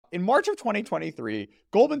in March of 2023,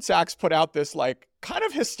 Goldman Sachs put out this like kind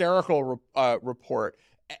of hysterical report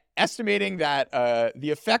estimating that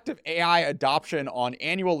the effect of AI adoption on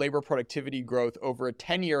annual labor productivity growth over a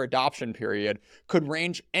 10-year adoption period could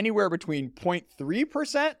range anywhere between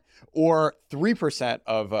 0.3% or 3%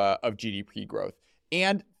 of GDP growth.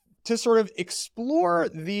 And to sort of explore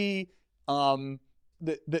the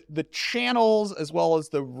channels as well as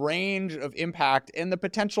the range of impact and the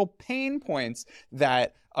potential pain points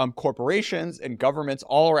that corporations and governments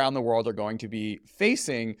all around the world are going to be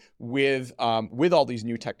facing with all these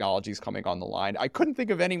new technologies coming on the line, I couldn't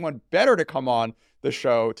think of anyone better to come on the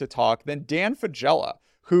show to talk than Dan Faggella,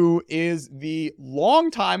 who is the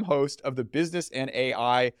longtime host of the Business and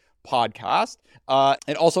AI podcast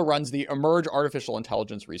and also runs the Emerge artificial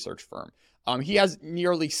intelligence research firm. He has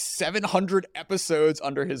nearly 700 episodes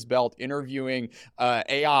under his belt interviewing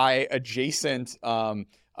AI adjacent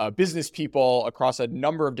business people across a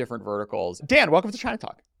number of different verticals. Dan, welcome to China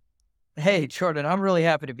Talk. Hey, Jordan, I'm really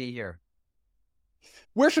happy to be here.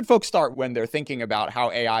 Where should folks start when they're thinking about how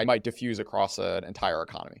AI might diffuse across an entire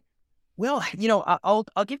economy? Well, I'll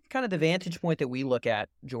give you kind of the vantage point that we look at,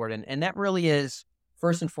 Jordan, and that really is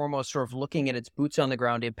first and foremost sort of looking at its boots on the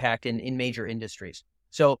ground impact in major industries.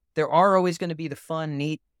 So there are always going to be the fun,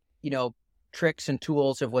 neat, tricks and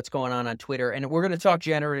tools of what's going on Twitter. And we're going to talk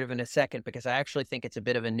generative in a second because I actually think it's a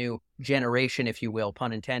bit of a new generation, if you will,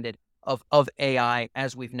 pun intended, of AI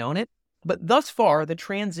as we've known it. But thus far, the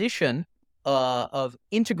transition of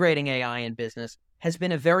integrating AI in business has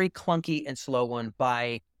been a very clunky and slow one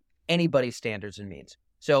by anybody's standards and means.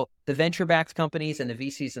 So the venture-backed companies and the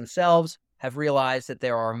VCs themselves have realized that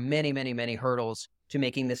there are many, many, many hurdles to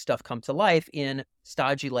making this stuff come to life in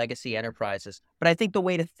stodgy legacy enterprises. But I think the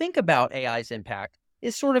way to think about AI's impact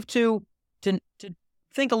is sort of to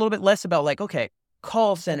think a little bit less about like, okay,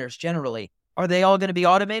 call centers generally, are they all going to be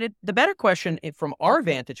automated? The better question from our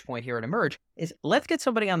vantage point here at Emerge is let's get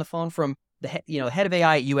somebody on the phone from the head of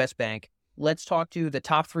AI at US Bank. Let's talk to the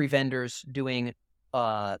top 3 vendors doing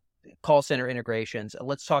call center integrations.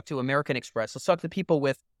 Let's talk to American Express. Let's talk to people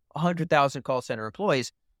with 100,000 call center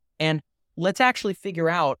employees. And let's actually figure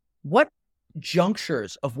out what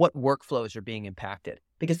junctures of what workflows are being impacted.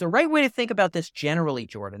 Because the right way to think about this generally,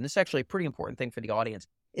 Jordan, this is actually a pretty important thing for the audience,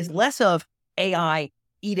 is less of AI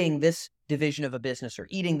eating this division of a business or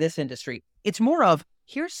eating this industry. It's more of,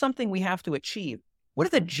 here's something we have to achieve. What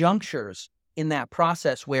are the junctures in that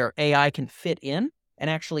process where AI can fit in and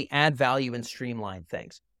actually add value and streamline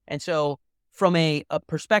things? And so from a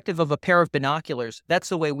perspective of a pair of binoculars, that's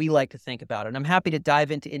the way we like to think about it. And I'm happy to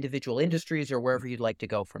dive into individual industries or wherever you'd like to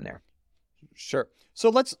go from there. Sure. So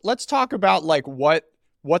let's talk about like what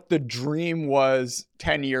the dream was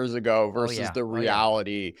 10 years ago versus the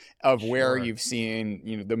reality of where you've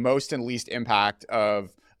seen, the most and least impact of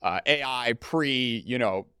AI pre,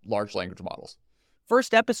 large language models.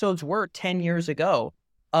 First episodes were 10 years ago.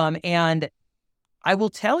 And I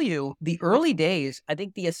will tell you, the early days, I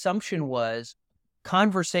think the assumption was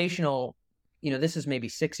conversational, this is maybe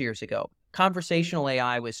 6 years ago, conversational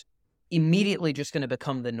AI was immediately just going to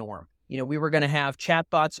become the norm. We were going to have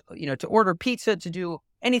chatbots, to order pizza, to do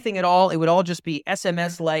anything at all. It would all just be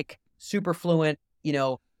SMS-like, super fluent,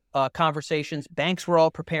 conversations. Banks were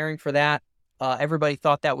all preparing for that. Everybody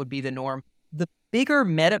thought that would be the norm. The bigger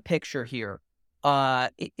meta picture here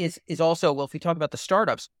is also, well, if we talk about the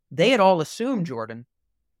startups, they had all assumed, Jordan,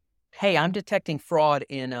 hey, I'm detecting fraud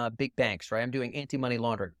in big banks, right? I'm doing anti-money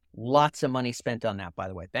laundering. Lots of money spent on that, by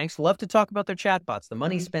the way. Banks love to talk about their chatbots. The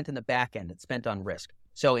money spent in the back end, it's spent on risk.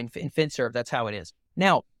 So in FinServ, that's how it is.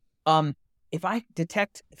 Now, if I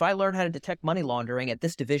learn how to detect money laundering at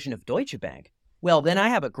this division of Deutsche Bank, well, then I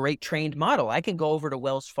have a great trained model. I can go over to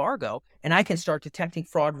Wells Fargo and I can start detecting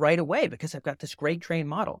fraud right away because I've got this great trained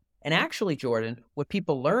model. And actually, Jordan, what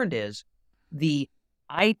people learned is the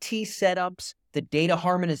IT setups, the data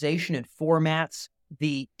harmonization and formats,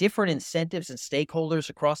 the different incentives and stakeholders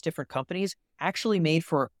across different companies actually made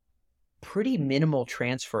for pretty minimal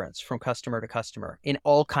transference from customer to customer in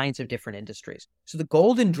all kinds of different industries. So the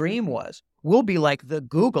golden dream was, we'll be like the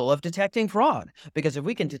Google of detecting fraud, because if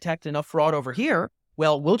we can detect enough fraud over here,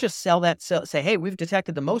 well, we'll just say, hey, we've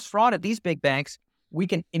detected the most fraud at these big banks. We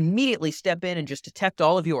can immediately step in and just detect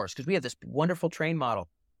all of yours because we have this wonderful trained model.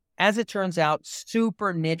 As it turns out,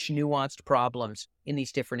 super niche, nuanced problems in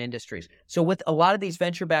these different industries. So what a lot of these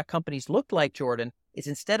venture-backed companies looked like, Jordan, is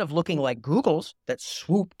instead of looking like Google's that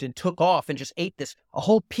swooped and took off and just ate a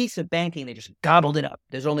whole piece of banking, they just gobbled it up.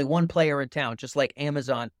 There's only one player in town, just like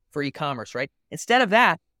Amazon for e-commerce, right? Instead of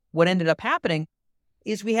that, what ended up happening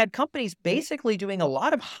is we had companies basically doing a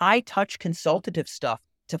lot of high-touch consultative stuff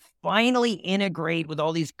to finally integrate with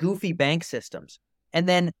all these goofy bank systems. And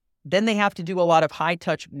then they have to do a lot of high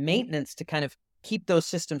touch maintenance to kind of keep those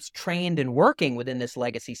systems trained and working within this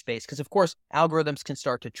legacy space. Because of course, algorithms can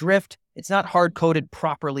start to drift. It's not hard coded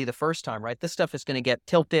properly the first time, right? This stuff is going to get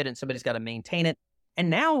tilted and somebody's got to maintain it. And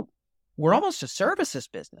now we're almost a services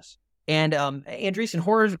business. And Andreessen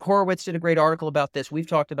Horowitz did a great article about this. We've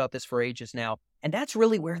talked about this for ages now. And that's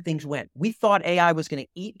really where things went. We thought AI was going to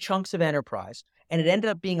eat chunks of enterprise, and it ended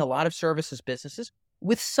up being a lot of services businesses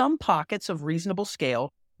with some pockets of reasonable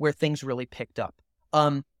scale where things really picked up.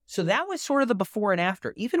 So that was sort of the before and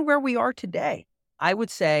after. Even where we are today, I would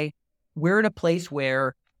say we're in a place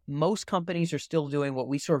where most companies are still doing what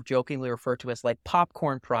we sort of jokingly refer to as like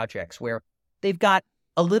popcorn projects, where they've got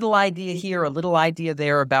a little idea here, a little idea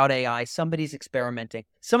there about AI. Somebody's experimenting.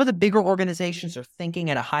 Some of the bigger organizations are thinking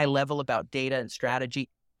at a high level about data and strategy,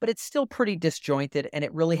 but it's still pretty disjointed, and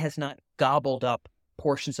it really has not gobbled up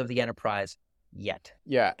portions of the enterprise yet.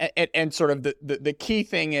 Yeah. And sort of the key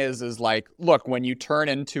thing is like, look, when you turn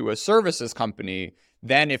into a services company,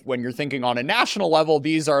 then when you're thinking on a national level,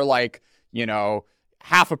 these are like,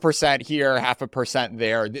 0.5% here, 0.5%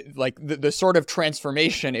 there. Like the sort of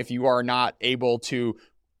transformation, if you are not able to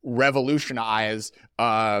revolutionize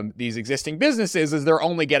these existing businesses, is they're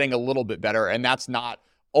only getting a little bit better. And that's not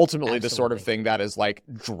ultimately the sort of thing that is like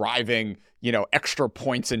driving, extra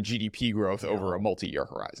points in GDP growth over a multi-year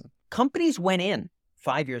horizon. Companies went in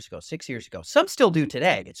 5 years ago, 6 years ago. Some still do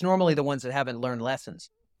today. It's normally the ones that haven't learned lessons.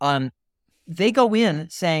 They go in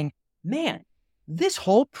saying, man, this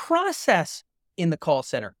whole process in the call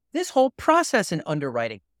center, this whole process in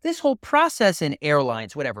underwriting, this whole process in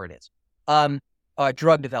airlines, whatever it is,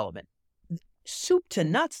 drug development, soup to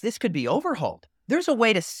nuts, this could be overhauled. There's a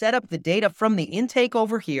way to set up the data from the intake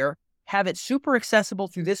over here, have it super accessible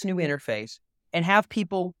through this new interface, and have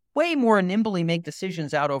people way more nimbly make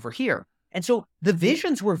decisions out over here. And so the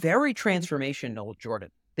visions were very transformational, Jordan.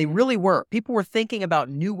 They really were. People were thinking about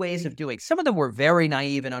new ways of doing. Some of them were very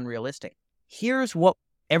naive and unrealistic. Here's what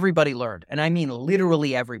everybody learned, and I mean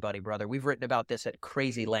literally everybody, brother. We've written about this at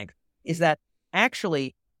crazy length, is that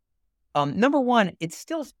actually, number one, it's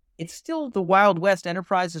still the Wild West.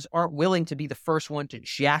 Enterprises aren't willing to be the first one to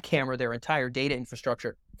jackhammer their entire data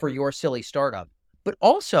infrastructure for your silly startup. But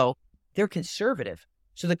also, they're conservative.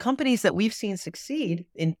 So the companies that we've seen succeed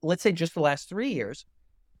in, let's say, just the last 3 years,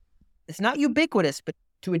 it's not ubiquitous, but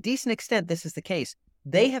to a decent extent, this is the case.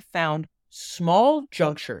 They have found small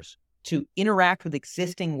junctures to interact with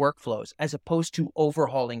existing workflows as opposed to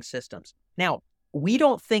overhauling systems. Now, we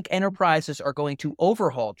don't think enterprises are going to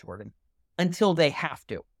overhaul, Jordan, until they have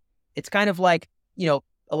to. It's kind of like,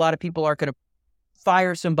 a lot of people aren't going to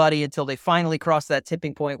fire somebody until they finally cross that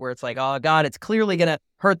tipping point where it's like, oh God, it's clearly going to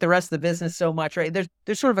hurt the rest of the business so much, right?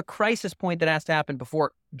 There's sort of a crisis point that has to happen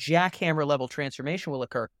before jackhammer level transformation will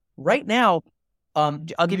occur. Right now,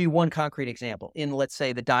 I'll give you one concrete example in, let's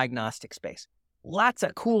say, the diagnostic space. Lots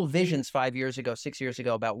of cool visions 5 years ago, 6 years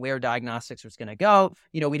ago about where diagnostics was going to go.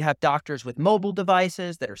 We'd have doctors with mobile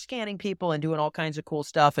devices that are scanning people and doing all kinds of cool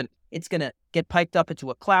stuff. And it's going to get piped up into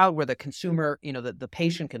a cloud where the consumer, the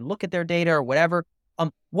patient can look at their data or whatever.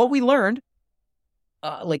 What we learned,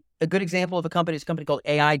 like a good example of a company is a company called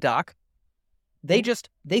AI Doc. They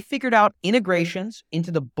figured out integrations into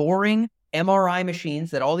the boring MRI machines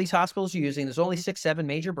that all these hospitals are using. There's only 6, 7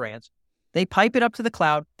 major brands. They pipe it up to the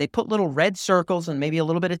cloud. They put little red circles and maybe a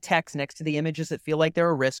little bit of text next to the images that feel like they're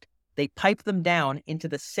a risk. They pipe them down into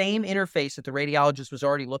the same interface that the radiologist was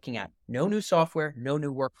already looking at. No new software, no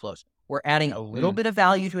new workflows. We're adding a little bit of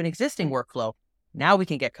value to an existing workflow. Now we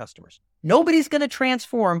can get customers. Nobody's going to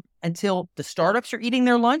transform until the startups are eating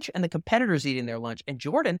their lunch and the competitors eating their lunch. And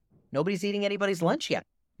Jordan, nobody's eating anybody's lunch yet.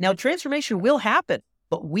 Now, transformation will happen.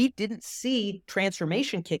 But we didn't see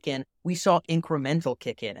transformation kick in. We saw incremental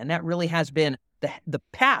kick in. And that really has been the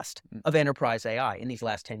past of enterprise AI in these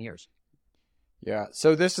last 10 years. Yeah.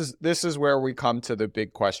 So this is where we come to the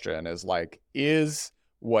big question is like, is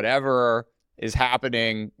whatever is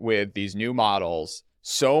happening with these new models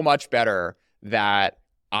so much better that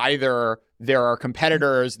either there are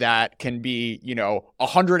competitors that can be,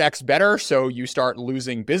 100x better, so you start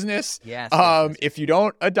losing business yes. if you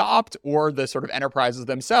don't adopt, or the sort of enterprises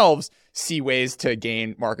themselves see ways to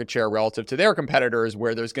gain market share relative to their competitors,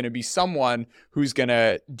 where there's going to be someone who's going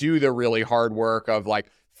to do the really hard work of like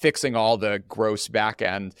fixing all the gross back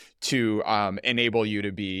end to enable you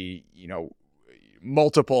to be,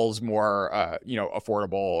 multiples more,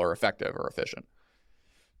 affordable or effective or efficient.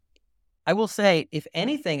 I will say, if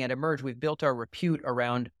anything, at Emerge, we've built our repute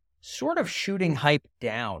around sort of shooting hype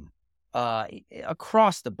down.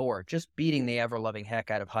 across the board, just beating the ever-loving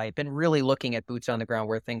heck out of hype and really looking at boots on the ground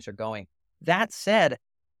where things are going. That said,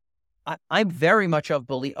 I'm very much of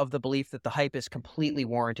the belief that the hype is completely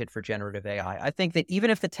warranted for generative AI. I think that even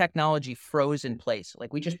if the technology froze in place,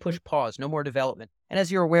 like we just push pause, no more development. And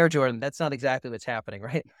as you're aware, Jordan, that's not exactly what's happening,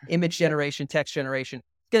 right? Image generation, text generation,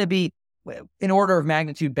 it's going to be an order of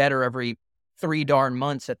magnitude better every 3 darn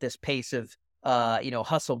months at this pace of,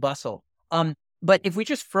 hustle bustle. But if we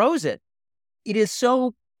just froze it, it is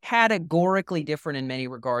so categorically different in many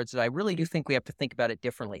regards that I really do think we have to think about it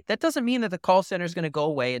differently. That doesn't mean that the call center is going to go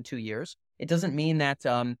away in 2 years. It doesn't mean that,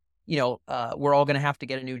 we're all going to have to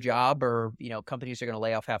get a new job or, companies are going to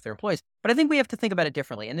lay off half their employees. But I think we have to think about it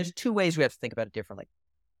differently. And there's 2 ways we have to think about it differently.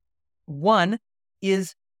 One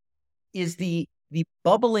is the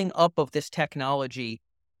bubbling up of this technology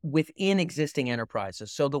within existing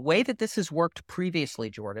enterprises. So the way that this has worked previously,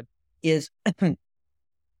 Jordan, is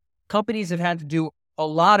companies have had to do a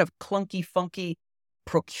lot of clunky, funky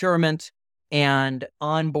procurement and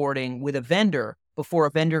onboarding with a vendor before a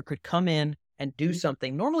vendor could come in and do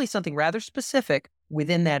something, normally something rather specific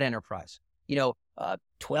within that enterprise.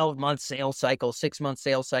 12-month sales cycle, 6-month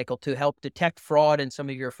sales cycle to help detect fraud in some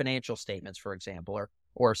of your financial statements, for example,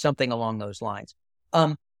 or something along those lines.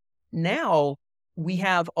 Now we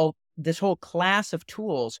have this whole class of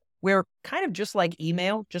tools where kind of just like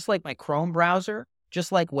email, just like my Chrome browser,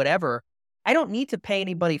 just like whatever, I don't need to pay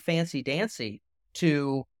anybody fancy-dancy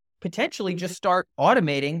to potentially just start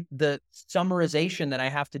automating the summarization that I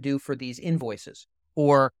have to do for these invoices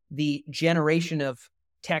or the generation of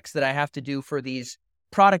text that I have to do for these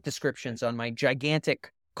product descriptions on my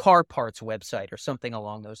gigantic car parts website or something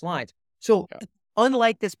along those lines. So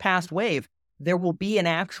unlike this past wave, there will be an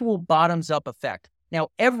actual bottoms-up effect. Now,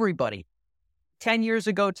 everybody 10 years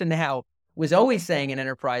ago to now was always saying in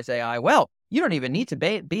enterprise AI, well, you don't even need to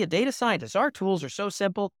be a data scientist. Our tools are so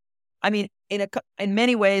simple. I mean, in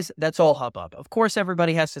many ways, that's all hubbub. Of course,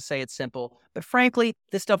 everybody has to say it's simple. But frankly,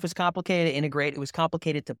 this stuff was complicated to integrate. It was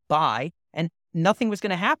complicated to buy. And nothing was going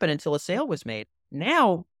to happen until a sale was made.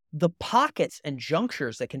 Now, the pockets and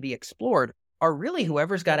junctures that can be explored are really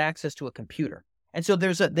whoever's got access to a computer. And so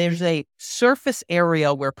there's a surface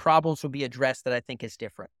area where problems will be addressed that I think is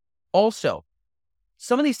different. Also,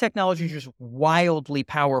 some of these technologies are just wildly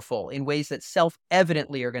powerful in ways that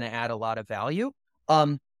self-evidently are going to add a lot of value.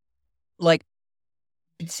 Like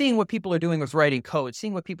seeing what people are doing with writing code,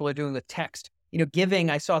 seeing what people are doing with text,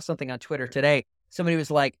 I saw something on Twitter today. Somebody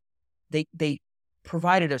was like, they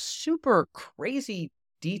provided a super crazy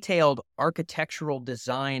detailed architectural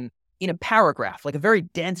design in a paragraph, like a very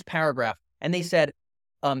dense paragraph. And they said,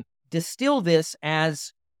 distill this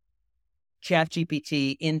as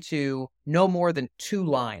ChatGPT into no more than 2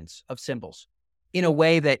 lines of symbols in a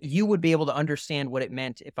way that you would be able to understand what it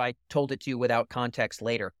meant if I told it to you without context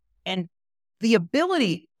later. And the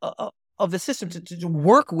ability of the system to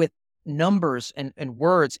work with numbers and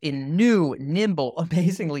words in new, nimble,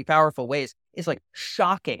 amazingly powerful ways is like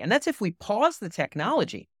shocking. And that's if we pause the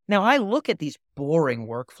technology. Now, I look at these boring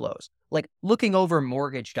workflows, like looking over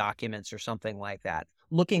mortgage documents or something like that,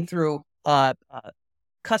 looking through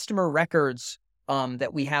customer records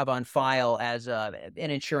that we have on file as an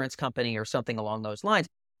insurance company or something along those lines.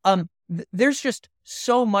 There's just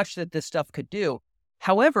so much that this stuff could do.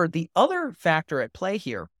 However, the other factor at play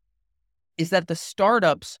here is that the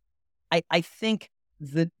startups, I think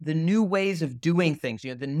the new ways of doing things,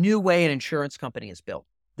 the new way an insurance company is built,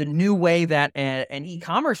 the new way that an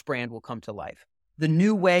e-commerce brand will come to life, the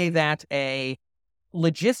new way that a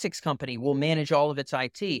logistics company will manage all of its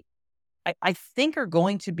IT, I think are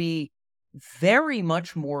going to be very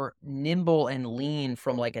much more nimble and lean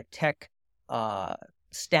from like a tech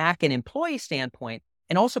stack and employee standpoint,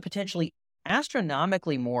 and also potentially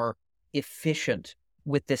astronomically more efficient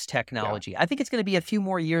with this technology. Yeah. I think it's going to be a few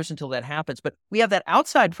more years until that happens, but we have that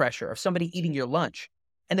outside pressure of somebody eating your lunch.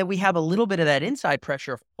 And then we have a little bit of that inside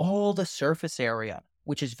pressure of all the surface area,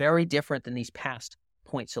 which is very different than these past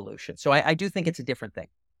point solutions. So I do think it's a different thing.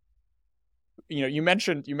 You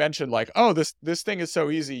mentioned like, oh, this thing is so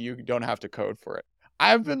easy, you don't have to code for it.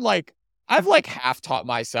 I've half taught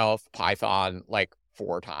myself Python like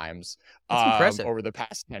 4 times over the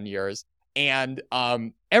past 10 years. And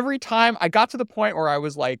every time I got to the point where I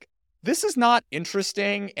was like, this is not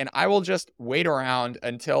interesting, and I will just wait around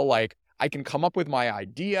until like I can come up with my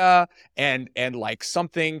idea and like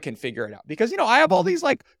something can figure it out. Because, I have all these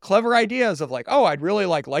like clever ideas of like, oh, I'd really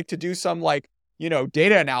like to do some like,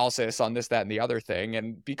 data analysis on this, that, and the other thing.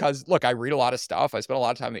 And because look, I read a lot of stuff. I spend a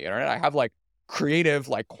lot of time on the internet. I have like creative,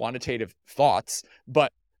 like quantitative thoughts,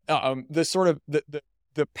 but the sort of the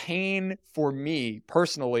the pain for me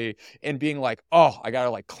personally in being like, oh, I gotta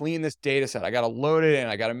like clean this data set, I gotta load it in,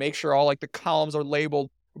 I gotta make sure all like the columns are labeled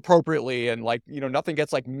appropriately, and like, you know, nothing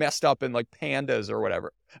gets like messed up in like pandas or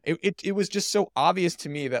whatever. It was just so obvious to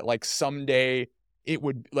me that like someday it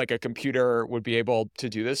would, like, a computer would be able to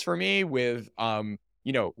do this for me with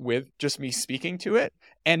you know, with just me speaking to it.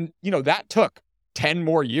 And you know, that took 10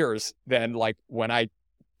 more years than like when I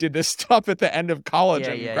did this stuff at the end of college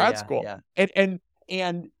and grad school. And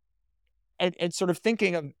sort of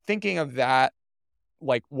thinking of that,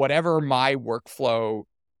 like whatever my workflow,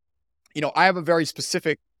 you know, I have a very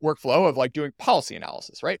specific workflow of like doing policy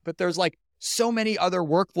analysis, right? But there's like so many other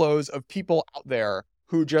workflows of people out there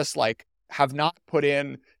who just like have not put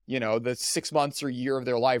in, you know, the 6 months or year of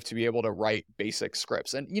their life to be able to write basic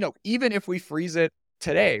scripts. And, you know, even if we freeze it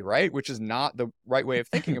today, right, which is not the right way of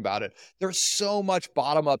thinking about it, there's so much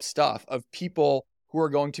bottom up stuff of people who are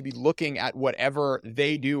going to be looking at whatever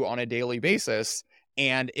they do on a daily basis.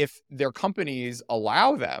 And if their companies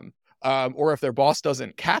allow them, or if their boss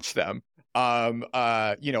doesn't catch them,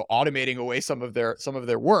 you know, automating away some of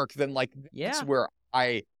their work, then like that's where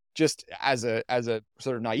I just as a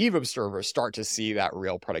sort of naive observer start to see that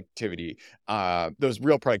real productivity, those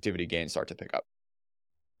real productivity gains start to pick up.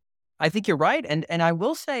 I think you're right. And I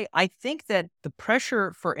will say, I think that the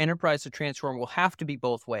pressure for enterprise to transform will have to be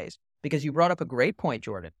both ways, because you brought up a great point,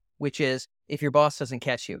 Jordan, which is if your boss doesn't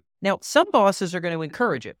catch you. Now, some bosses are going to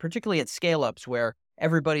encourage it, particularly at scale-ups where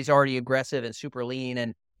everybody's already aggressive and super lean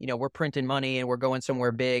and, you know, we're printing money and we're going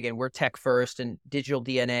somewhere big and we're tech first and digital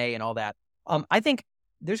DNA and all that. I think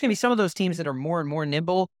there's going to be some of those teams that are more and more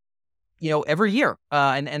nimble, you know, every year.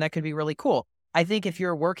 And that could be really cool. I think if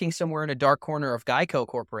you're working somewhere in a dark corner of Geico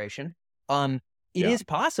Corporation, it is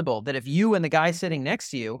possible that if you and the guy sitting next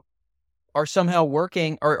to you are somehow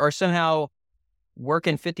working or are somehow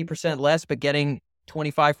working 50% less, but getting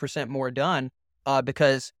 25% more done,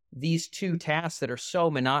 because these two tasks that are so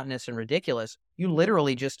monotonous and ridiculous, you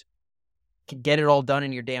literally just can get it all done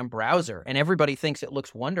in your damn browser and everybody thinks it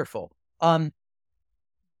looks wonderful. I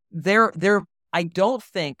don't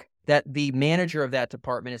think that the manager of that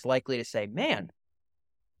department is likely to say, man,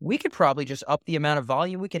 we could probably just up the amount of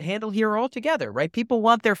volume we could handle here altogether, right? People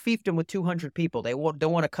want their fiefdom with 200 people. They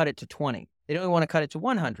don't want to cut it to 20. They don't want to cut it to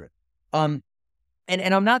 100. And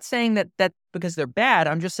I'm not saying that because they're bad.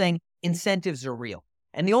 I'm just saying incentives are real.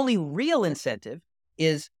 And the only real incentive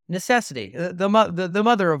is necessity, the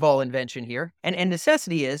mother of all invention here. And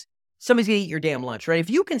necessity is somebody's going to eat your damn lunch, right? If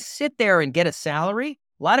you can sit there and get a salary,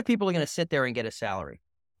 a lot of people are going to sit there and get a salary.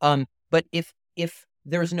 But if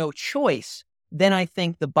there's no choice, then I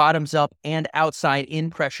think the bottoms up and outside in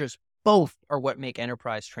pressures both are what make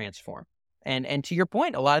enterprise transform. And to your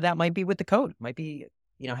point, a lot of that might be with the code, might be,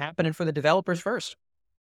 you know, happening for the developers first.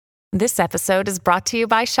 This episode is brought to you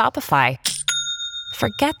by Shopify.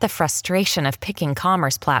 Forget the frustration of picking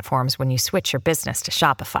commerce platforms when you switch your business to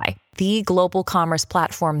Shopify, the global commerce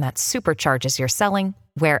platform that supercharges your selling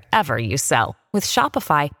wherever you sell. With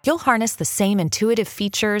Shopify, you'll harness the same intuitive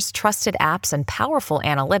features, trusted apps, and powerful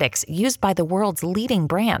analytics used by the world's leading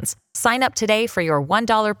brands. Sign up today for your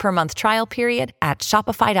 $1 per month trial period at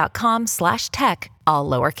shopify.com/tech, all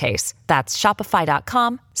lowercase. That's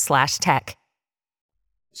shopify.com/tech.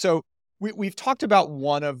 So we've talked about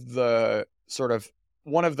one of the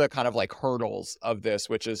kind of like hurdles of this,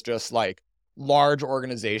 which is just like large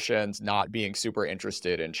organizations not being super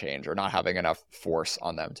interested in change or not having enough force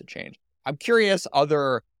on them to change. I'm curious,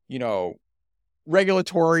 other, you know,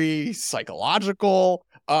 regulatory, psychological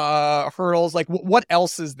hurdles, like what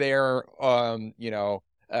else is there? You know,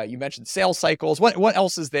 you mentioned sales cycles. What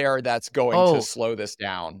else is there that's going to slow this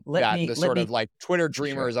down? Like Twitter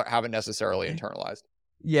dreamers haven't necessarily internalized.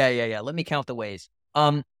 Yeah. Let me count the ways.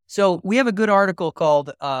 So we have a good article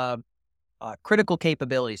called Critical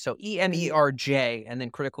Capabilities. So EMERJ and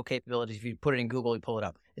then Critical Capabilities. If you put it in Google, you pull it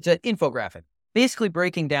up. It's an infographic, basically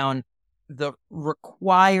breaking down the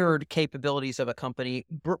required capabilities of a company,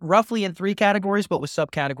 roughly in 3 categories, but with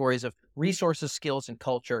subcategories of resources, skills, and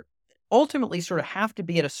culture. Ultimately, sort of have to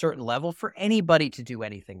be at a certain level for anybody to do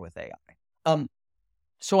anything with AI.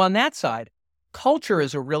 So on that side, culture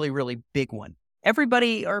is a really, really big one.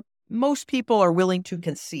 Most people are willing to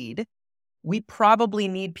concede. We probably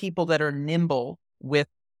need people that are nimble with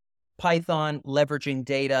Python, leveraging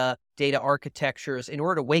data architectures in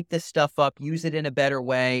order to wake this stuff up, use it in a better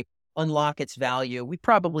way, unlock its value. We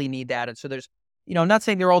probably need that. And so there's, you know, I'm not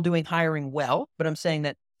saying they're all doing hiring well, but I'm saying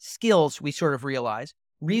that skills we sort of realize.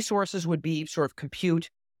 Resources would be sort of compute.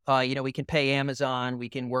 You know, we can pay Amazon. We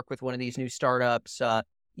can work with one of these new startups.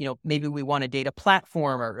 You know, maybe we want a data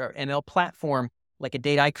platform or ML platform, like a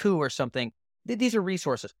Dataiku or something. these are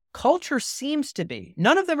resources. Culture seems to be,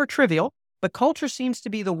 none of them are trivial, but culture seems to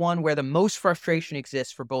be the one where the most frustration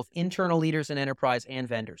exists for both internal leaders in enterprise and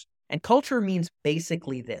vendors. And culture means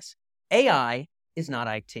basically this. AI is not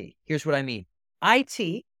IT. Here's what I mean.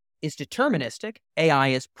 IT is deterministic. AI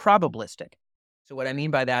is probabilistic. So what I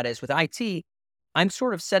mean by that is with IT, I'm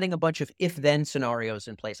sort of setting a bunch of if-then scenarios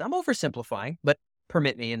in place. I'm oversimplifying, but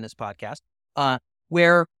permit me in this podcast,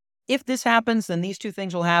 where if this happens, then these two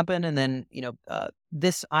things will happen. And then,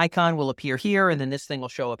 this icon will appear here, and then this thing will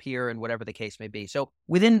show up here, and whatever the case may be. So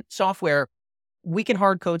within software, we can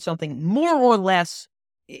hard code something more or less.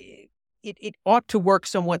 It ought to work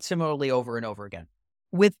somewhat similarly over and over again.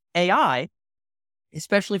 With AI,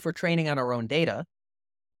 especially for training on our own data,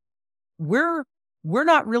 we're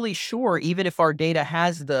not really sure, even if our data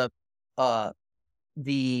has the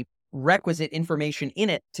requisite information in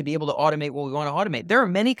it to be able to automate what we want to automate. There are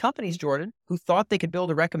many companies, Jordan, who thought they could build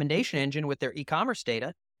a recommendation engine with their e-commerce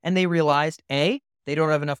data, and they realized, A, they don't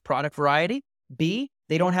have enough product variety, B,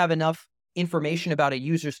 they don't have enough information about a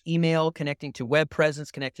user's email, connecting to web presence,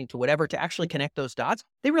 connecting to whatever, to actually connect those dots.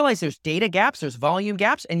 They realize there's data gaps, there's volume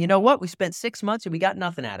gaps, and you know what? We spent 6 months and we got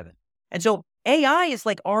nothing out of it. And so AI is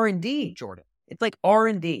like R&D, Jordan. It's like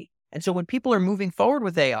R&D. And so when people are moving forward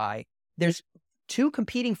with AI, there's two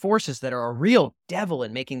competing forces that are a real devil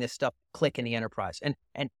in making this stuff click in the enterprise. And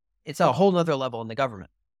it's a whole nother level in the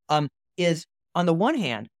government. Is on the one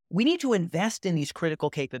hand, we need to invest in these critical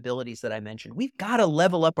capabilities that I mentioned. We've got to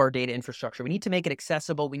level up our data infrastructure. We need to make it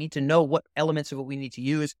accessible. We need to know what elements of it we need to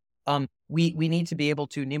use. We need to be able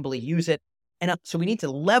to nimbly use it. And so we need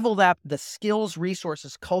to level up the skills,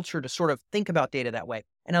 resources, culture to sort of think about data that way.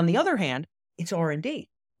 And on the other hand, it's R&D,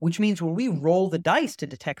 which means when we roll the dice to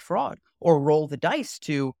detect fraud or roll the dice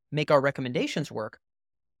to make our recommendations work,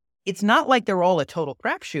 it's not like they're all a total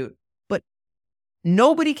crapshoot, but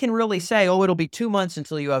nobody can really say, oh, it'll be 2 months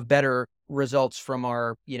until you have better results from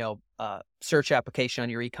our, search application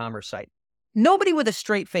on your e-commerce site. Nobody with a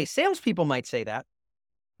straight face. Salespeople might say that,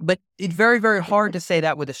 but it's very, very hard to say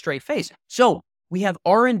that with a straight face. So we have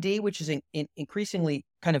R&D, which is increasingly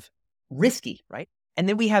kind of risky, right? And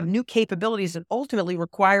then we have new capabilities that ultimately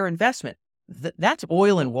require investment. That's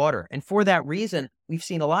oil and water. And for that reason, we've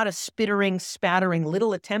seen a lot of spattering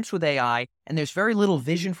little attempts with AI, and there's very little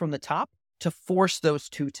vision from the top to force those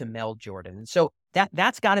two to meld, Jordan. And so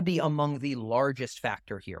that's got to be among the largest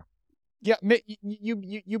factor here. Yeah,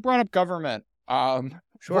 you brought up government.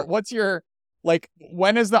 Sure. What's your,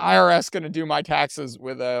 when is the IRS going to do my taxes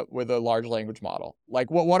with a large language model?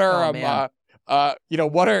 Let's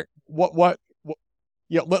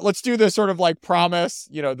do this sort of promise,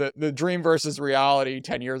 the dream versus reality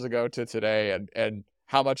 10 years ago to today, and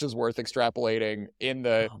how much is worth extrapolating in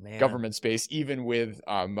the government space, even with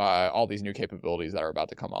all these new capabilities that are about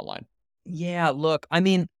to come online. Yeah, look, I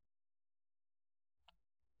mean,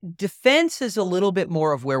 defense is a little bit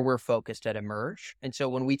more of where we're focused at Emerge. And so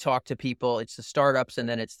when we talk to people, it's the startups and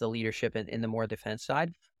then it's the leadership in the more defense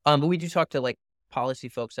side. But we do talk to policy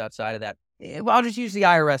folks outside of that. Well, I'll just use the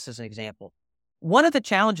IRS as an example. One of the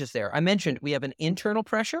challenges there, I mentioned we have an internal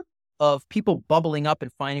pressure of people bubbling up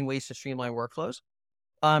and finding ways to streamline workflows.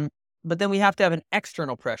 But then we have to have an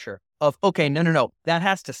external pressure of, okay, no, that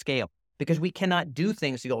has to scale because we cannot do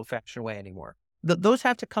things the old-fashioned way anymore. Those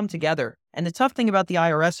have to come together. And the tough thing about the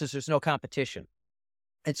IRS is there's no competition.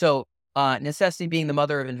 And so necessity being the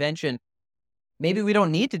mother of invention, maybe we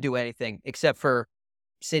don't need to do anything except for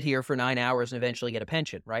sit here for 9 hours and eventually get a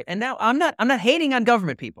pension, right? And now I'm not hating on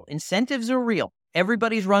government people. Incentives are real.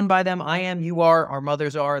 Everybody's run by them. I am, you are, our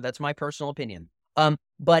mothers are. That's my personal opinion.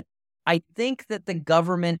 But I think that the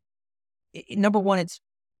government, number one,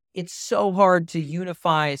 it's so hard to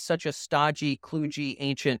unify such a stodgy, kludgy,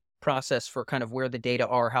 ancient process for kind of where the data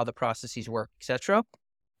are, how the processes work, etc.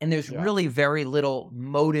 And there's really very little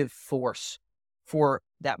motive force for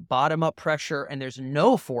that bottom-up pressure, and there's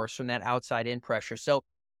no force from that outside-in pressure. So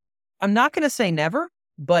I'm not going to say never,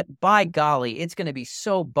 but by golly, it's going to be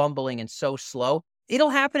so bumbling and so slow. It'll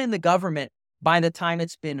happen in the government by the time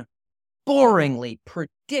it's been boringly,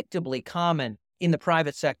 predictably common in the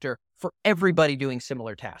private sector for everybody doing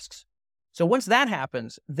similar tasks. So once that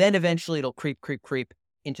happens, then eventually it'll creep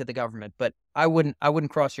into the government. But I wouldn't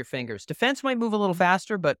cross your fingers. Defense might move a little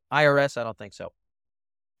faster, but IRS, I don't think so.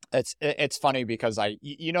 It's funny because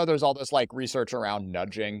there's all this research around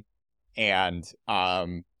nudging and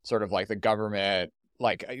sort of the government,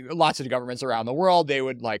 lots of governments around the world, they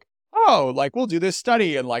would we'll do this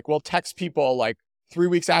study and we'll text people 3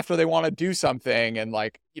 weeks after they want to do something and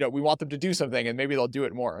we want them to do something and maybe they'll do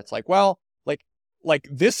it more. It's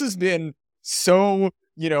this has been so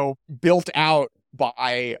built out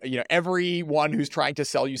by, everyone who's trying to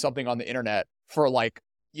sell you something on the internet for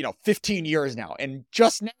 15 years now. And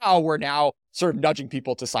just now we're now sort of nudging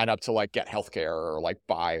people to sign up to get healthcare or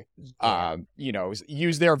buy,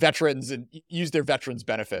 use their veterans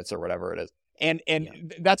benefits or whatever it is.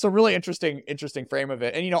 And that's a really interesting frame of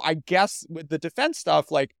it. And, I guess with the defense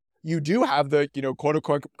stuff, you do have the, quote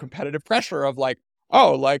unquote competitive pressure of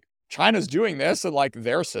China's doing this and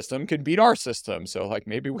their system can beat our system. So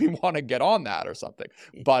maybe we want to get on that or something.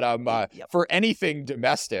 But for anything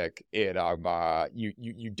domestic, it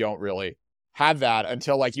you don't really have that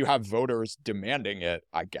until you have voters demanding it,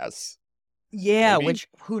 I guess. Yeah, Maybe? which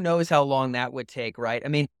who knows how long that would take, right? I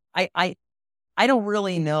mean, I don't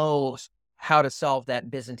really know how to solve that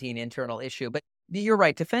Byzantine internal issue, but you're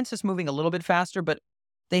right. Defense is moving a little bit faster, but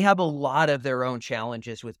they have a lot of their own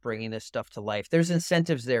challenges with bringing this stuff to life. There's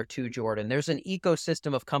incentives there too, Jordan. There's an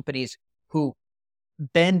ecosystem of companies who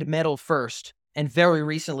bend metal first and very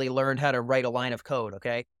recently learned how to write a line of code,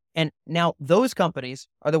 okay? And now those companies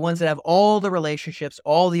are the ones that have all the relationships,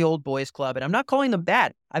 all the old boys club. And I'm not calling them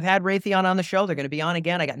bad. I've had Raytheon on the show. They're going to be on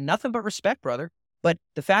again. I got nothing but respect, brother. But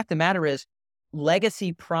the fact of the matter is,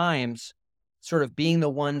 legacy primes sort of being the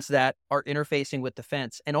ones that are interfacing with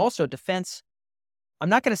defense. And also defense, I'm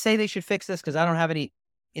not going to say they should fix this because I don't have any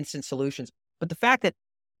instant solutions. But the fact that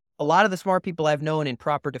a lot of the smart people I've known in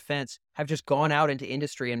proper defense have just gone out into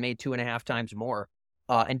industry and made 2.5 times more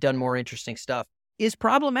and done more interesting stuff is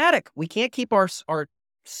problematic. We can't keep our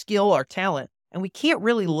skill, our talent, and we can't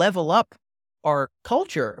really level up our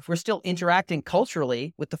culture if we're still interacting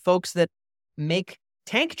culturally with the folks that make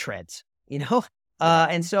tank treads,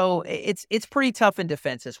 And so it's pretty tough in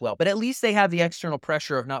defense as well. But at least they have the external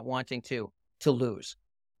pressure of not wanting to lose.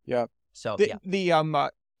 Yeah. So the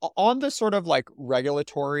on the sort of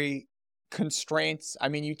regulatory constraints, I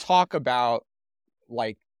mean, you talk about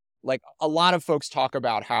like a lot of folks talk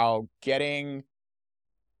about how getting,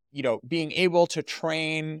 being able to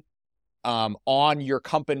train on your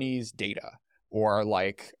company's data or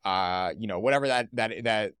whatever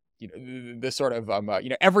that the sort of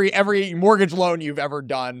every mortgage loan you've ever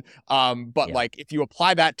done, but if you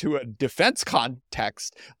apply that to a defense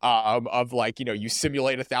context of you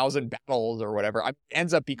simulate 1,000 battles or whatever, it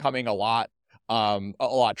ends up becoming a lot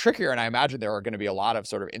trickier. And I imagine there are going to be a lot of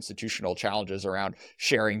sort of institutional challenges around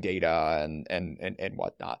sharing data and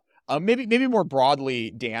whatnot. Maybe more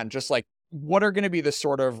broadly, Dan, just what are going to be the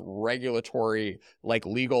sort of regulatory,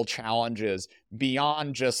 legal challenges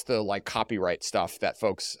beyond just the copyright stuff that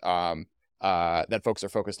folks are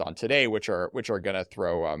focused on today, which are going to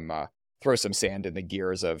throw some sand in the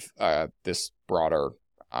gears of this broader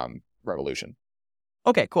revolution.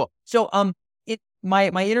 Okay, cool. So my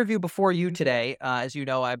interview before you today, as you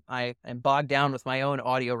know, I am bogged down with my own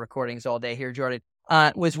audio recordings all day here, Jordan.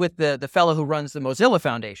 Was with the fellow who runs the Mozilla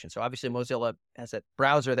Foundation. So obviously Mozilla has a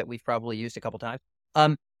browser that we've probably used a couple times.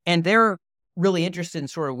 And they're really interested in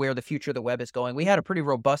sort of where the future of the web is going. We had a pretty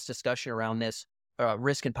robust discussion around this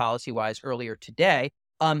risk and policy-wise earlier today.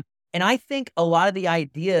 And I think a lot of the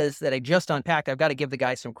ideas that I just unpacked, I've got to give the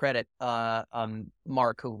guy some credit,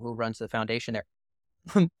 Mark, who runs the foundation there.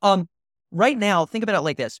 Right now, think about it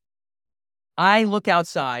like this. I look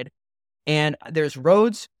outside, and there's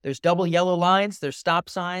roads, there's double yellow lines, there's stop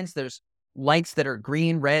signs, there's lights that are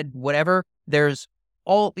green, red, whatever. There's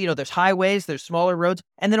there's highways, there's smaller roads.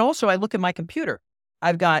 And then also I look at my computer.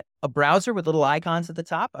 I've got a browser with little icons at the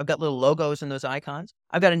top. I've got little logos in those icons.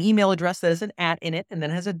 I've got an email address that has an @ in it and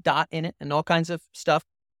then has a dot in it and all kinds of stuff.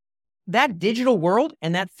 That digital world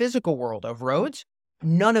and that physical world of roads,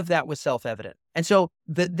 none of that was self-evident. And so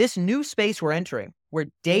this new space we're entering, where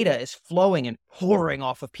data is flowing and pouring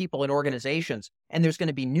off of people and organizations, and there's going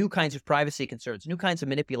to be new kinds of privacy concerns, new kinds of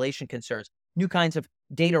manipulation concerns, new kinds of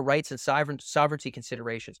data rights and sovereignty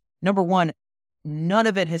considerations. Number one, none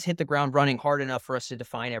of it has hit the ground running hard enough for us to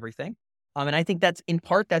define everything. And I think that's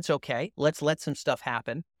okay. Let's let some stuff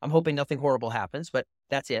happen. I'm hoping nothing horrible happens, but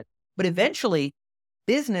that's it. But eventually,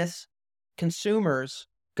 business, consumers,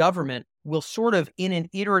 government will sort of, in an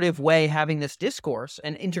iterative way, having this discourse,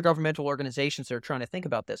 and intergovernmental organizations that are trying to think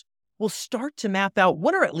about this, will start to map out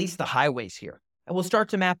what are at least the highways here. And we'll start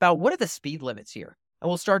to map out what are the speed limits here. And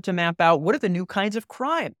we'll start to map out what are the new kinds of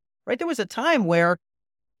crime, right? There was a time where,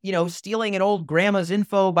 stealing an old grandma's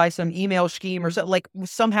info by some email scheme or something,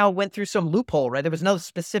 somehow went through some loophole, right? There was no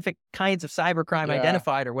specific kinds of cybercrime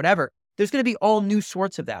identified or whatever. There's going to be all new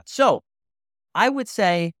sorts of that. So I would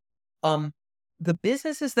say, the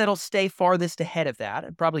businesses that'll stay farthest ahead of that,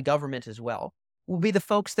 and probably government as well, will be the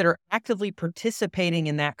folks that are actively participating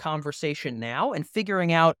in that conversation now and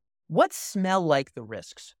figuring out what smell like the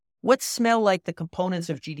risks. what smell like the components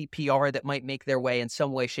of GDPR that might make their way in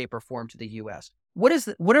some way, shape, or form to the U.S.? What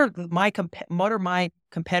are my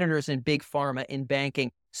competitors in big pharma, in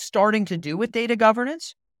banking, starting to do with data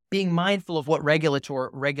governance? Being mindful of what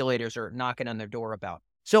regulators are knocking on their door about.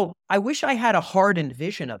 So I wish I had a hardened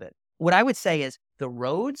vision of it. What I would say is the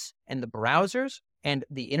roads and the browsers and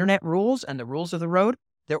the internet rules and the rules of the road,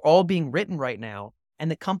 they're all being written right now.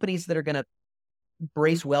 And the companies that are going to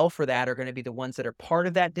brace well for that are going to be the ones that are part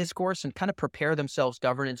of that discourse and kind of prepare themselves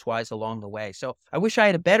governance-wise along the way. So I wish I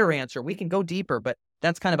had a better answer. We can go deeper, but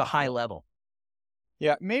that's kind of a high level.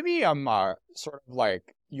 Yeah, maybe I'm sort of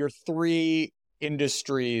like your 3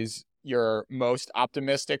 industries you're most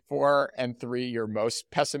optimistic for and 3 you're most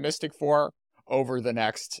pessimistic for over the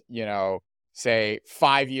next, say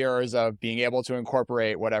 5 years of being able to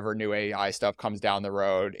incorporate whatever new AI stuff comes down the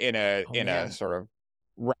road in a sort of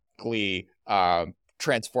radically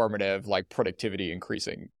transformative, like productivity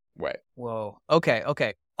increasing way. Whoa. Okay.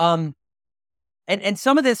 And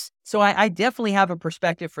some of this, so I definitely have a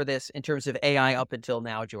perspective for this in terms of AI up until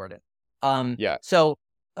now, Jordan. So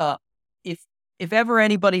if ever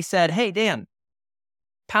anybody said, hey, Dan,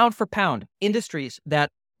 pound for pound, industries that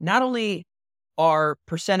not only are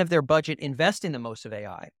percent of their budget investing the most of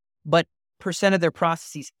AI, but percent of their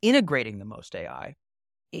processes integrating the most AI,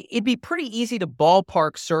 it'd be pretty easy to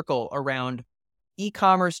ballpark circle around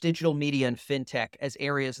e-commerce, digital media, and fintech as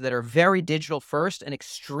areas that are very digital first and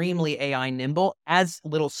extremely AI nimble as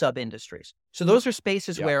little sub-industries. So those are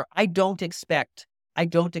spaces where I don't expect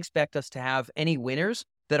us to have any winners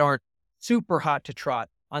that aren't super hot to trot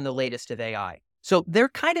on the latest of AI. So they're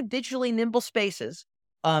kind of digitally nimble spaces.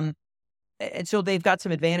 And so they've got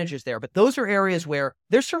some advantages there, but those are areas where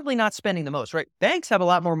they're certainly not spending the most, right? Banks have a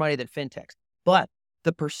lot more money than fintechs, but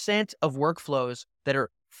the percent of workflows that are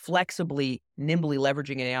flexibly, nimbly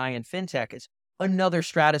leveraging AI and fintech is another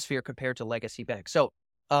stratosphere compared to legacy banks. So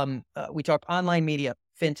we talked online media,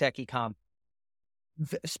 fintech, e-com,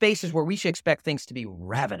 spaces where we should expect things to be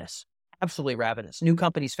ravenous, absolutely ravenous. New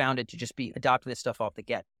companies founded to just be adopting this stuff off the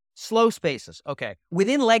get. Slow spaces. Okay.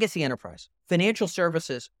 Within legacy enterprise, financial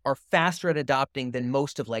services are faster at adopting than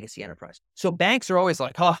most of legacy enterprise. So banks are always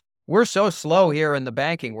like, we're so slow here in the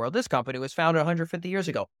banking world. This company was founded 150 years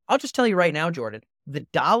ago. I'll just tell you right now, Jordan, the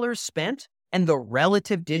dollars spent and the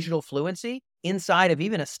relative digital fluency inside of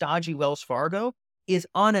even a stodgy Wells Fargo is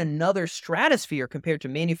on another stratosphere compared to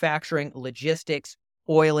manufacturing, logistics,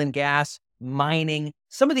 oil and gas, mining.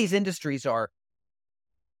 Some of these industries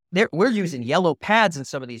we're using yellow pads in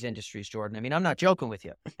some of these industries, Jordan. I mean, I'm not joking with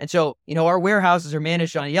you. And so, our warehouses are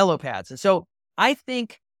managed on yellow pads. And so I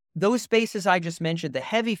think those spaces I just mentioned, the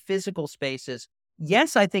heavy physical spaces,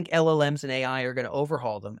 yes, I think LLMs and AI are going to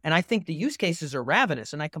overhaul them. And I think the use cases are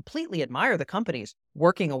ravenous. And I completely admire the companies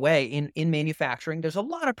working away in manufacturing. There's a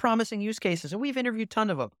lot of promising use cases, and we've interviewed a ton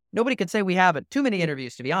of them. Nobody could say we haven't. Too many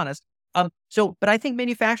interviews, to be honest. But I think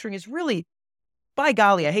manufacturing is really, by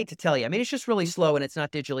golly, I hate to tell you, I mean, it's just really slow and it's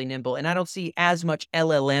not digitally nimble. And I don't see as much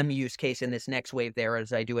LLM use case in this next wave there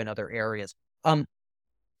as I do in other areas.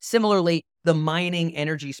 Similarly, the mining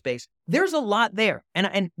energy space, there's a lot there.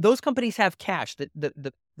 And those companies have cash.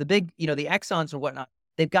 The big, the Exxons and whatnot,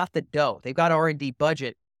 they've got the dough. They've got R&D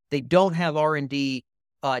budget. They don't have R&D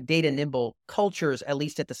data nimble cultures, at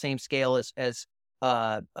least at the same scale as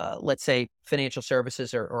let's say, financial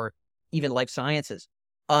services or even life sciences.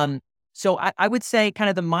 So I would say kind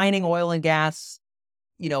of the mining, oil and gas,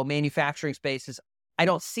 manufacturing spaces, I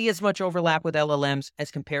don't see as much overlap with LLMs as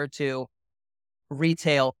compared to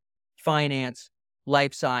retail, finance,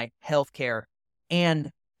 life sci, healthcare,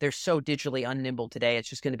 and they're so digitally unnimble today. It's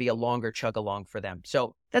just going to be a longer chug along for them.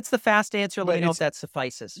 So that's the fast answer. Let me know if that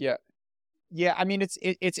suffices. Yeah. I mean,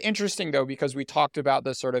 it's interesting though, because we talked about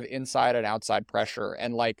the sort of inside and outside pressure,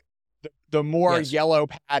 and like the more yellow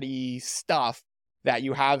paddy stuff that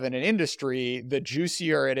you have in an industry, the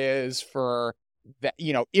juicier it is for that,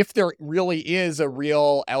 if there really is a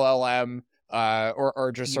real LLM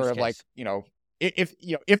or just sort of like,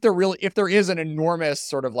 if there is an enormous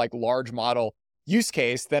sort of like large model use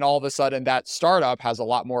case, then all of a sudden that startup has a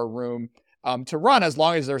lot more room to run, as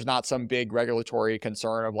long as there's not some big regulatory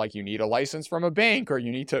concern of like, you need a license from a bank, or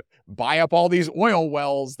you need to buy up all these oil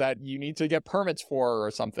wells that you need to get permits for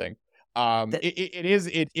or something.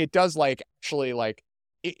 It does like, actually, like,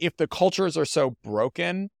 if the cultures are so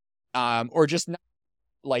broken or just not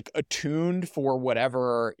like attuned for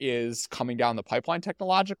whatever is coming down the pipeline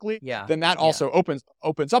technologically, then that also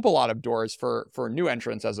opens up a lot of doors for new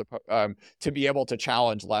entrants to be able to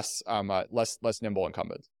challenge less nimble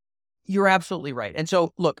incumbents. You're absolutely right. And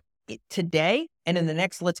so look, today and in the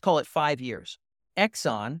next, let's call it 5 years,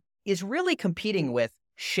 Exxon is really competing with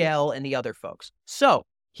Shell, and the other folks. So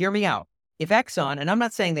hear me out. If Exxon, and I'm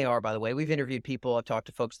not saying they are, by the way, we've interviewed people, I've talked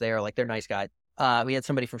to folks there, like they're nice guys. We had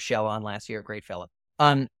somebody from Shell on last year, great fella,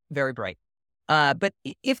 very bright. But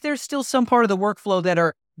if there's still some part of the workflow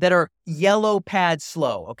that are yellow pad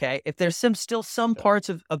slow, okay? If there's still some parts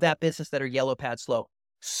of that business that are yellow pad slow,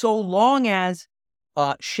 so long as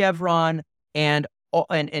Chevron and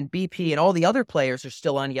BP and all the other players are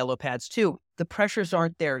still on yellow pads too, the pressures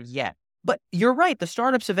aren't there yet. But you're right, the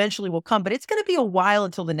startups eventually will come, but it's going to be a while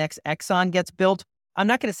until the next Exxon gets built. I'm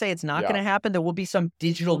not going to say it's not going to happen. There will be some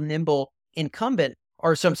digital nimble incumbent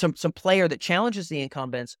or some player that challenges the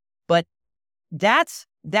incumbents, but that's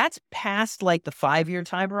past like the 5-year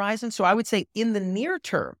time horizon. So I would say in the near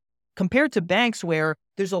term, compared to banks where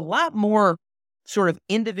there's a lot more sort of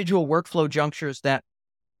individual workflow junctures that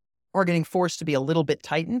are getting forced to be a little bit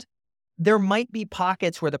tightened, there might be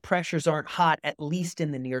pockets where the pressures aren't hot, at least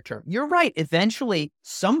in the near term. You're right. Eventually,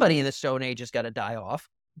 somebody in the Stone Age has got to die off,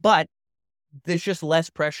 but there's just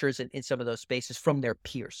less pressures in some of those spaces from their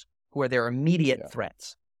peers who are their immediate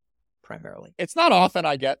threats, primarily. It's not often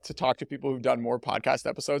I get to talk to people who've done more podcast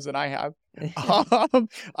episodes than I have.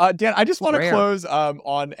 Dan, I just want to close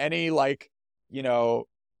on any,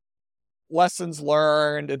 lessons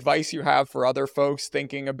learned, advice you have for other folks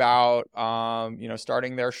thinking about,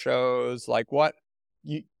 starting their shows. Like what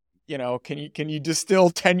can you distill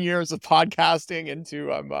 10 years of podcasting into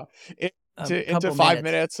 5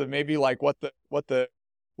 minutes of maybe like what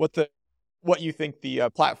you think the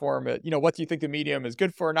platform, what do you think the medium is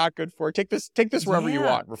good for, not good for? Take this wherever you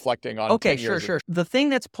want, reflecting on. Okay, sure. The thing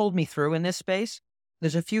that's pulled me through in this space,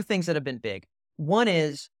 there's a few things that have been big. One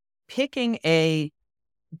is picking a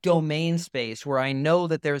domain space where I know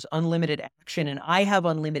that there's unlimited action and I have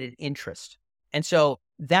unlimited interest. And so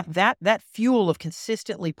that fuel of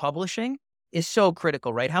consistently publishing is so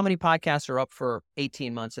critical, right? How many podcasts are up for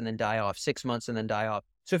 18 months and then die off, 6 months and then die off?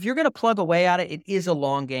 So if you're going to plug away at it, it is a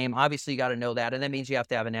long game. Obviously, you got to know that. And that means you have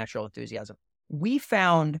to have a natural enthusiasm. We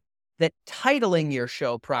found that titling your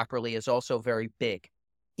show properly is also very big,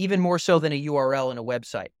 even more so than a URL and a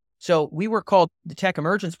website. So we were called the Tech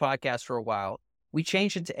Emergence Podcast for a while. We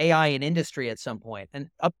changed it to AI in Industry at some point. And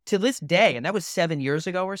up to this day, and that was 7 years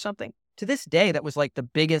ago or something, to this day, that was like the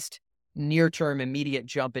biggest near-term immediate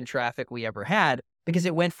jump in traffic we ever had, because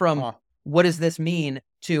it went from what does this mean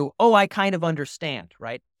to, I kind of understand,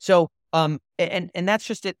 right? So, and that's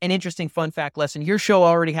just an interesting fun fact lesson. Your show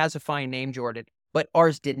already has a fine name, Jordan, but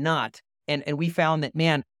ours did not. And we found that,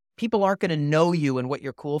 man, people aren't going to know you and what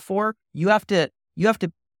you're cool for. You have to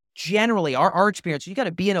generally, our experience, you got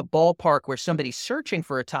to be in a ballpark where somebody searching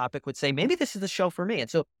for a topic would say, maybe this is the show for me. And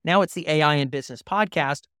so now it's the AI in Business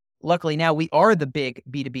podcast. Luckily, now we are the big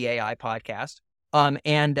B2B AI podcast.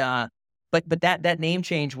 But that name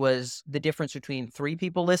change was the difference between 3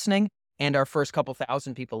 people listening and our first couple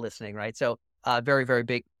thousand people listening, right? So very, very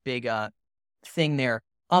big thing there.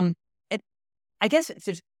 And I guess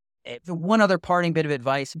there's one other parting bit of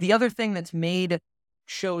advice. The other thing that's made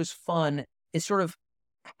shows fun is sort of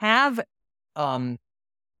have,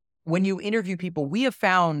 when you interview people, we have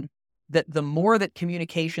found that the more that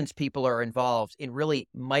communications people are involved in really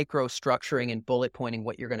micro structuring and bullet pointing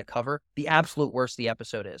what you're going to cover, the absolute worse the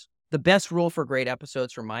episode is. The best rule for great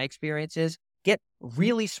episodes, from my experience, is get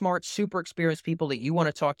really smart, super experienced people that you want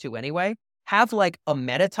to talk to anyway. Have like a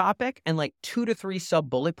meta topic and like 2 to 3 sub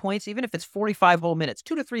bullet points, even if it's 45 whole minutes,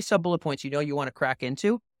 2 to 3 sub bullet points you want to crack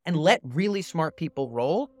into, and let really smart people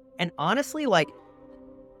roll. And honestly,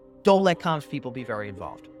 don't let comms people be very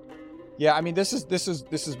involved. Yeah, I mean, this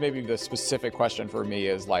is maybe the specific question for me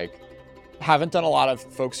is haven't done a lot of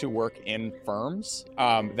folks who work in firms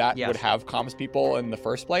that would have comms people in the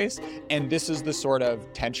first place. And this is the sort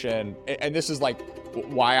of tension. And this is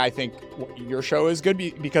why I think your show is good,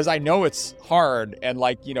 because I know it's hard and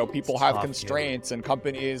people have constraints and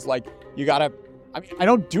companies you gotta, I mean, I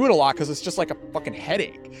don't do it a lot because it's just like a fucking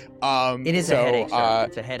headache. It is a headache, sir.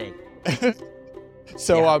 It's a headache.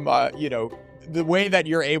 So, the way that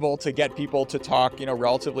you're able to get people to talk,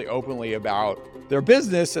 relatively openly about their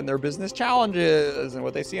business and their business challenges and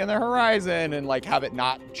what they see on their horizon, and have it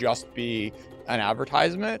not just be an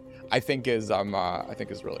advertisement, I think is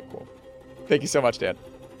really cool. Thank you so much, Dan.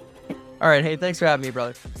 All right. Hey, thanks for having me,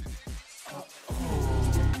 brother.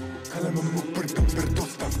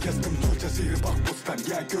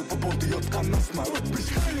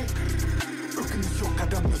 Ökünüz yok,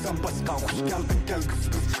 adamızdan baskan. Hoş geldin, gel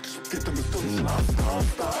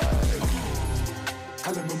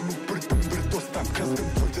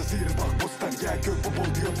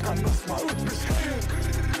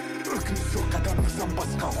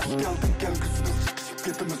kızınız.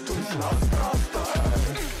 ketimiz tunçun asta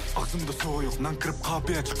Ağzımda soğuk, nankırıp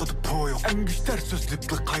kapıya çıkıdı poyuk En güçler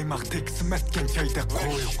sözlükli kaymak teksim etken çayda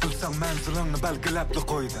koyuk Kılsan menzilini belgilepli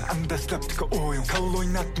koydu En desleptiki oyun Kal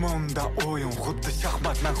oynatma onda oyun Xuddi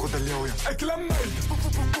şahmat men xudali oyun Eklenmeydi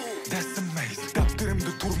Desinmeydi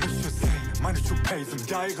Daptirimde turmuş sözeyni Mani şu peyzim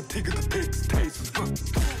Cayıgı tigidi tekis teysin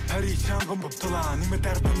Perişangım bıptıla Nime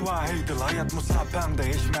derdin va heydil Hayat musabanda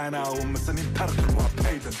Eş mena olmasın intargın va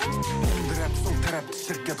peydin Indirep sol terepti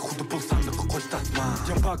şirket Xudu bulsandıkı koştatma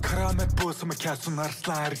Japa karamet boğusımı kelsun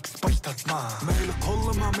arslan Herkis baştatma Meyli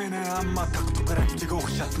kolluma meni Amma taktuk rapçiga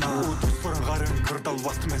okşatma Udusfırın garın kırdal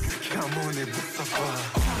vasmeslik Kamuni bu safa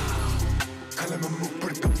Kalemim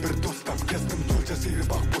mukbirdim bir dostam Kestim dul ceziri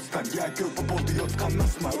bak bostan Ya göbü boldu yotkan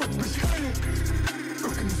nasma Ötmüş hayır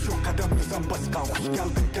Ökünüz yok adamınızdan baskan Hoş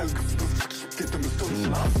geldin gel kıstız Çıkışıp getimiz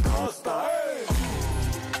dönüşün hasta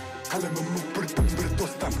Kalemim mukbirdim bir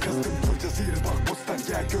dostam Kestim dul ceziri bak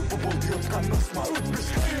bostan Ya göbü boldu yotkan nasma Ötmüş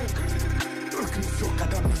hayır Ökünüz yok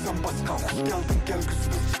adamınızdan baskan Hoş geldin gel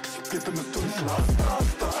kıstız Çıkışıp getimiz dönüşün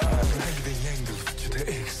hasta Neydi yengil fıçıda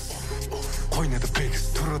X Oynadı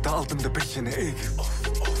pekis, turu da aldımda beşini eg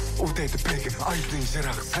Udaydı begim, aydın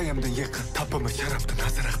jirak, sayamdın yakın Tapımı şaraptın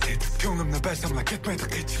hazırak dedi Gönlümle belsamla ketmeydi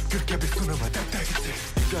geç Gürke bir sunuma depte gitti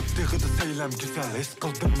Yaptığıdı seylem güzel, es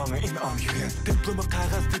kıldım bana inan yügen Diploma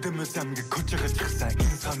kağız dedim özlemge koçağa çıksa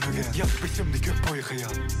insan yügen Yapmışımdı köp boy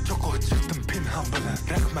hıyal Çok o çıktım pinham bilen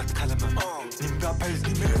Rahmet kalemim Nimda peyz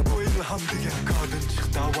nimere bu ilham digen Kadın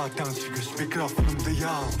çıktı havadan şüküş Mikrofonumda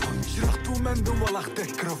yağ Jirak tuğmendim valak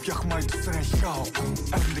dek Krof yakmaydı süren şav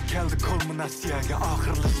Emdi keldi kolmun asiyaga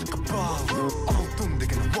Ahırlaşık bal Altın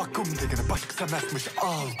degine vakum degine Başkısa mesmiş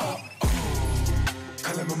al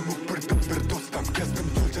Kalemim mukbirdim bir dostam Kestim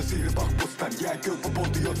dul ceziri bak bostan Ya göbü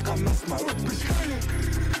boldu yotkan nasma Ötmüş hayır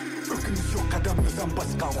Ökünüz yok adamınızdan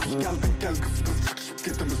baskan Hoş geldin gel kıstız Çıkışıp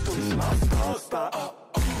getimiz dönüşün hasta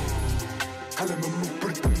Kalemim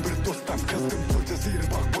mukbirdim bir dostam Kestim dul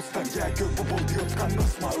ceziri bak bostan Ya göbü boldu yotkan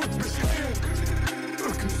nasma Ötmüş hayır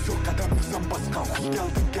Ökünüz yok adamınızdan baskan Hoş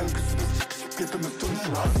geldin gel kıstız Çıkışıp getimiz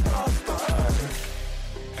dönüşün hasta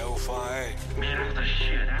L5A Man, that's the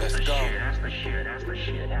shit, that's the shit, that's the shit, that's the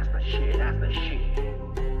shit, that's the shit, that's the shit.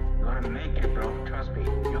 Gonna make